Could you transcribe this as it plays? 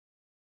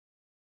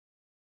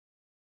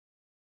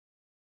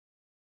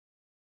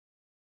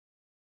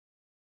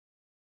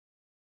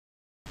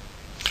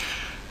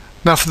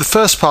Now for the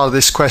first part of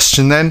this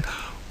question then,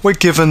 we're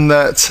given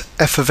that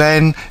f of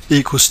n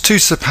equals 2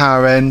 to the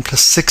power n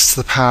plus 6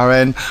 to the power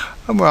n,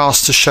 and we're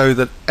asked to show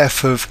that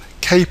f of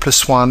k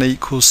plus 1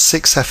 equals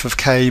 6f of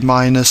k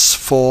minus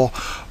 4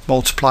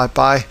 multiplied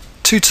by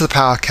 2 to the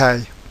power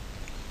k.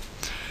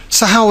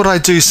 So how would I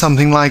do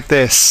something like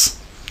this?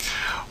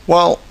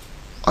 Well,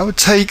 I would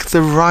take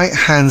the right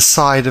hand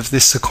side of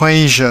this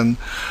equation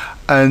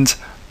and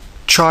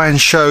try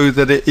and show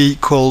that it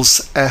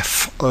equals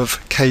f of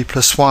k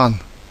plus 1.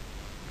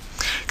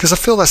 Because I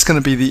feel that's going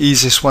to be the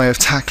easiest way of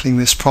tackling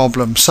this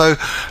problem. So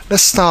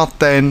let's start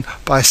then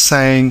by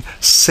saying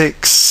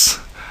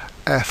 6f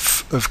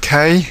of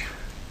k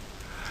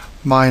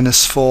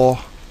minus 4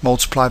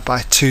 multiplied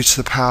by 2 to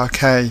the power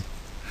k.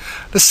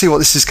 Let's see what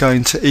this is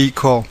going to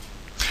equal.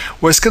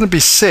 Well, it's going to be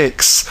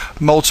 6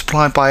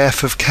 multiplied by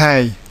f of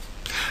k.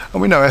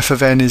 And we know f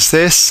of n is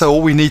this, so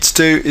all we need to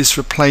do is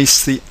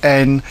replace the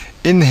n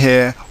in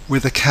here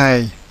with a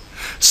k.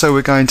 So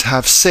we're going to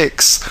have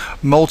 6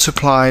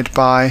 multiplied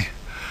by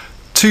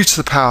 2 to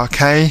the power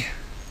k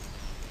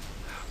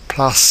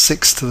plus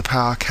 6 to the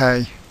power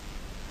k.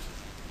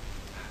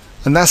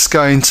 And that's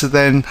going to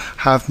then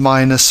have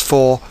minus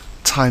 4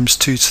 times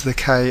 2 to the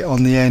k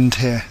on the end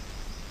here.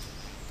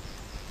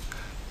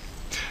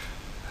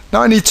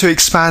 Now I need to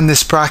expand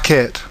this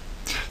bracket.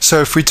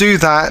 So if we do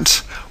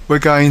that, we're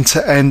going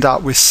to end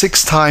up with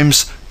 6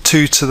 times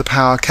 2 to the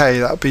power k.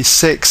 That would be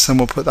 6, and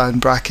we'll put that in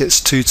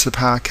brackets, 2 to the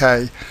power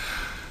k.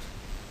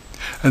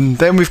 And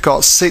then we've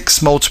got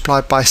 6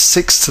 multiplied by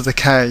 6 to the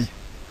k.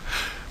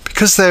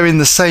 Because they're in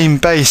the same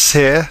base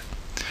here,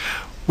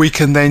 we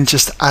can then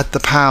just add the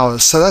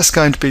powers. So that's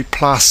going to be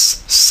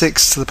plus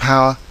 6 to the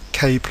power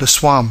k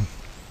plus 1.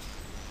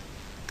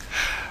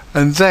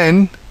 And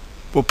then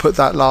we'll put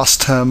that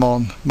last term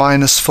on,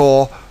 minus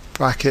 4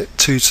 bracket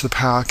 2 to the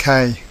power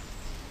k.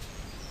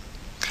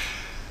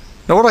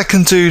 Now what I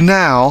can do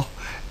now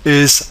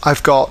is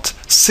I've got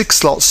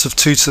 6 lots of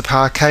 2 to the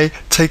power k,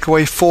 take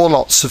away 4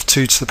 lots of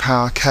 2 to the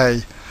power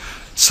k.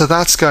 So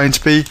that's going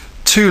to be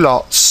 2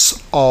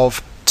 lots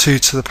of 2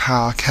 to the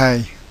power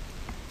k.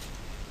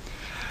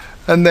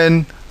 And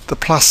then the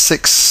plus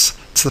 6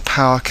 to the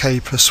power k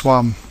plus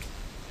 1.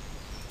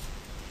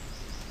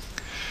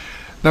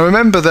 Now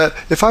remember that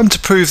if I'm to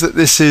prove that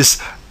this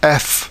is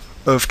f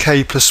of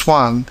k plus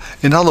 1,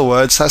 in other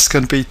words that's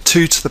going to be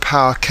 2 to the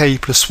power k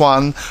plus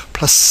 1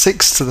 plus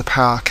 6 to the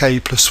power k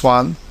plus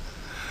 1,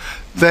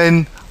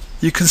 then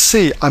you can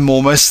see I'm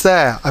almost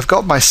there. I've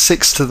got my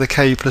 6 to the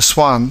k plus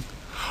 1.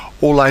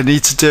 All I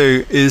need to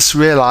do is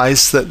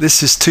realize that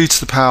this is 2 to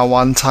the power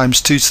 1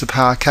 times 2 to the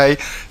power k,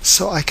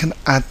 so I can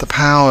add the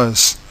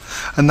powers,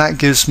 and that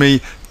gives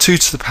me 2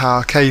 to the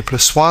power k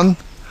plus 1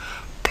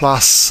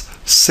 plus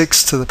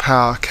 6 to the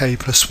power k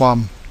plus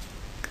 1,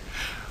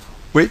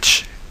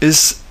 which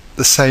is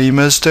the same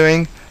as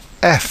doing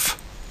f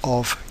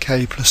of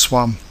k plus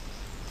 1.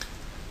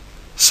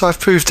 So I've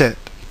proved it.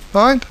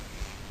 Alright?